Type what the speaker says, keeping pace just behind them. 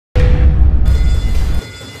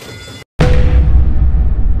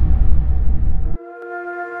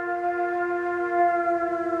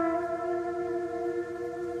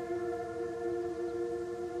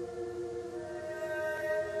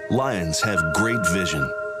Lions have great vision.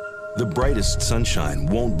 The brightest sunshine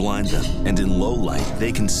won't blind them, and in low light,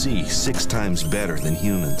 they can see 6 times better than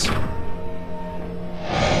humans.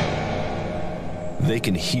 They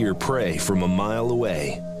can hear prey from a mile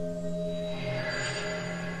away.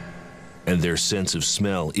 And their sense of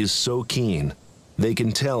smell is so keen, they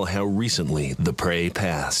can tell how recently the prey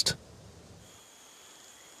passed.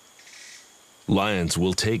 Lions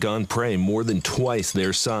will take on prey more than twice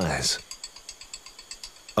their size.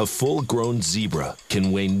 A full-grown zebra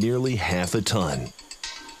can weigh nearly half a ton.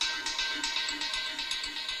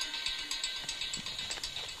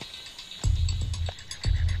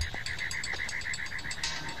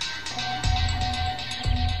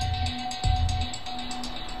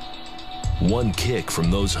 One kick from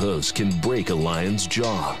those hooves can break a lion's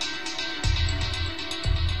jaw.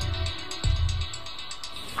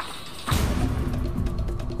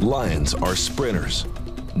 Lions are sprinters,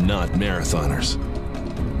 not marathoners.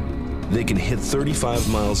 They can hit 35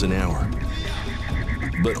 miles an hour,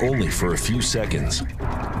 but only for a few seconds.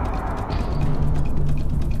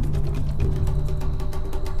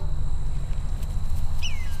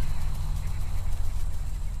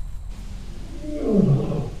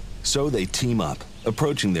 So they team up,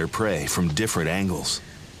 approaching their prey from different angles.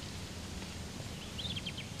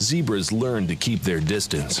 Zebras learn to keep their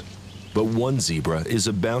distance, but one zebra is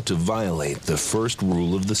about to violate the first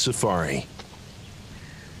rule of the safari.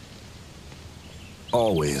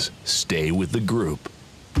 Always stay with the group.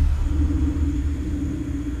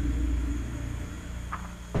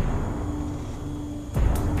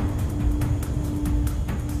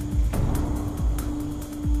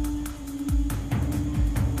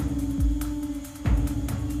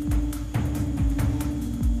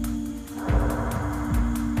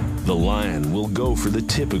 The lion will go for the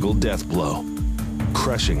typical death blow,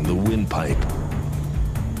 crushing the windpipe.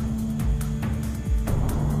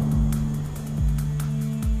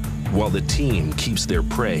 While the team keeps their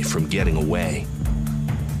prey from getting away.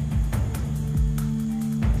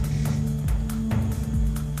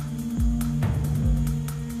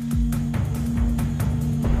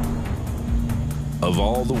 Of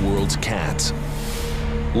all the world's cats,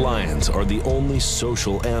 lions are the only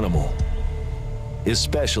social animal,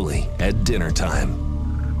 especially at dinner time.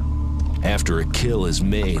 After a kill is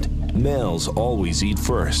made, males always eat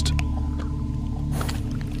first,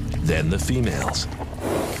 then the females.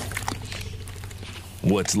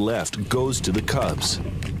 What's left goes to the cubs.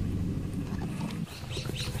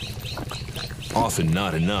 Often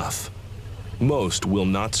not enough. Most will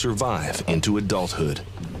not survive into adulthood.